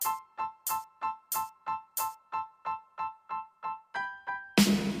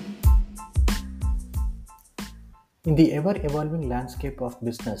In the ever evolving landscape of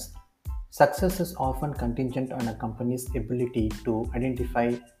business, success is often contingent on a company's ability to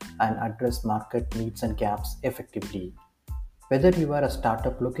identify and address market needs and gaps effectively. Whether you are a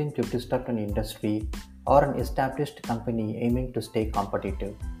startup looking to disrupt an industry or an established company aiming to stay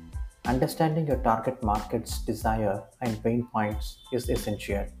competitive, understanding your target market's desire and pain points is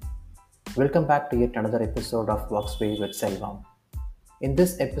essential. Welcome back to yet another episode of Worksway with Selvam. In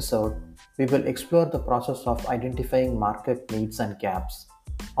this episode, we will explore the process of identifying market needs and gaps,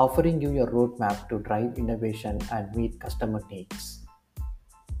 offering you a roadmap to drive innovation and meet customer needs.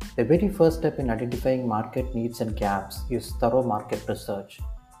 The very first step in identifying market needs and gaps is thorough market research.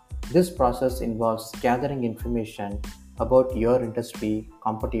 This process involves gathering information about your industry,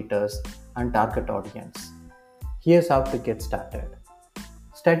 competitors, and target audience. Here's how to get started.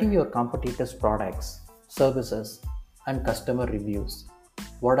 Study your competitors' products, services, and customer reviews.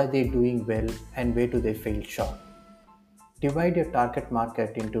 What are they doing well and where do they fail short? Divide your target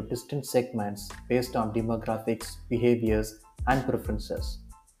market into distinct segments based on demographics, behaviors, and preferences.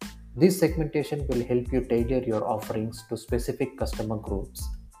 This segmentation will help you tailor your offerings to specific customer groups.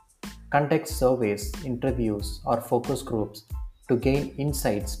 Conduct surveys, interviews, or focus groups to gain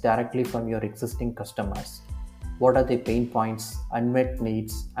insights directly from your existing customers. What are their pain points, unmet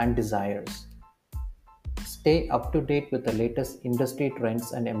needs, and desires? Stay up to date with the latest industry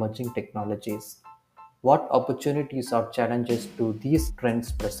trends and emerging technologies. What opportunities or challenges do these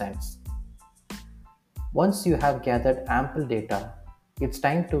trends present? Once you have gathered ample data, it's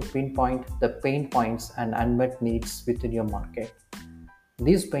time to pinpoint the pain points and unmet needs within your market.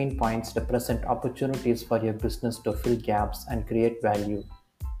 These pain points represent opportunities for your business to fill gaps and create value.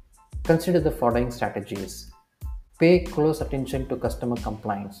 Consider the following strategies. Pay close attention to customer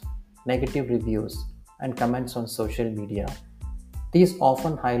complaints, negative reviews, and comments on social media. These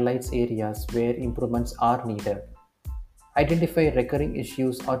often highlights areas where improvements are needed. Identify recurring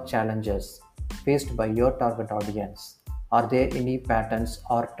issues or challenges faced by your target audience. Are there any patterns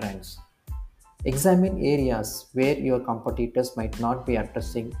or trends? Examine areas where your competitors might not be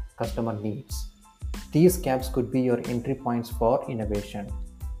addressing customer needs. These gaps could be your entry points for innovation.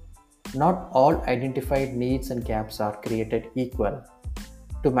 Not all identified needs and gaps are created equal.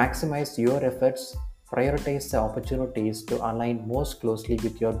 To maximize your efforts, prioritize the opportunities to align most closely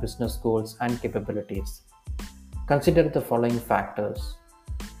with your business goals and capabilities. Consider the following factors.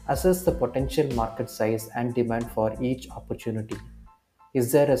 Assess the potential market size and demand for each opportunity.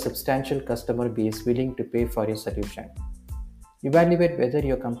 Is there a substantial customer base willing to pay for your solution? Evaluate whether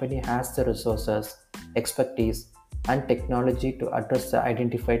your company has the resources, expertise, and technology to address the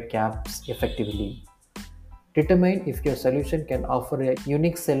identified gaps effectively. Determine if your solution can offer a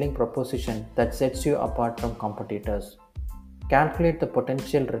unique selling proposition that sets you apart from competitors. Calculate the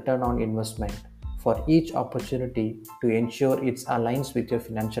potential return on investment for each opportunity to ensure it aligns with your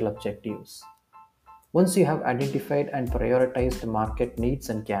financial objectives. Once you have identified and prioritized market needs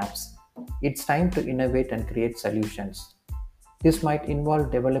and gaps, it's time to innovate and create solutions. This might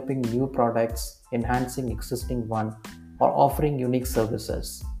involve developing new products, enhancing existing ones, or offering unique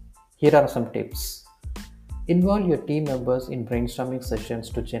services. Here are some tips. Involve your team members in brainstorming sessions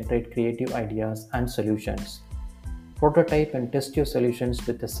to generate creative ideas and solutions. Prototype and test your solutions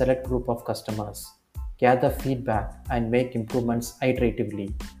with a select group of customers. Gather feedback and make improvements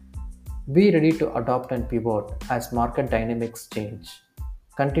iteratively. Be ready to adopt and pivot as market dynamics change.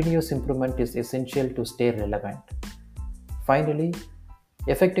 Continuous improvement is essential to stay relevant. Finally,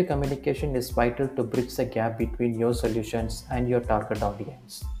 effective communication is vital to bridge the gap between your solutions and your target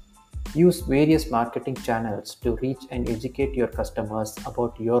audience. Use various marketing channels to reach and educate your customers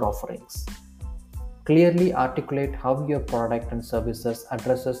about your offerings. Clearly articulate how your product and services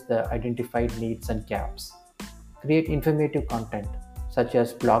addresses the identified needs and gaps. Create informative content such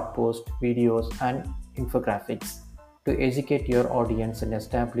as blog posts, videos, and infographics to educate your audience and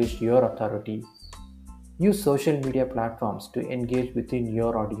establish your authority. Use social media platforms to engage within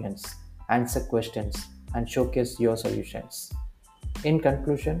your audience, answer questions, and showcase your solutions. In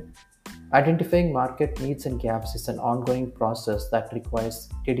conclusion, identifying market needs and gaps is an ongoing process that requires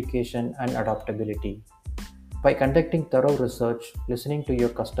dedication and adaptability. By conducting thorough research, listening to your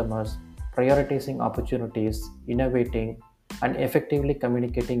customers, prioritizing opportunities, innovating, and effectively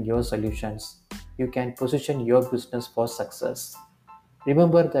communicating your solutions, you can position your business for success.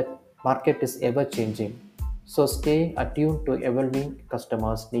 Remember that market is ever changing, so staying attuned to evolving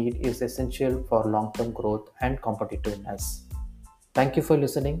customers' need is essential for long-term growth and competitiveness. Thank you for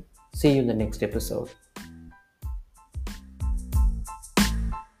listening. See you in the next episode.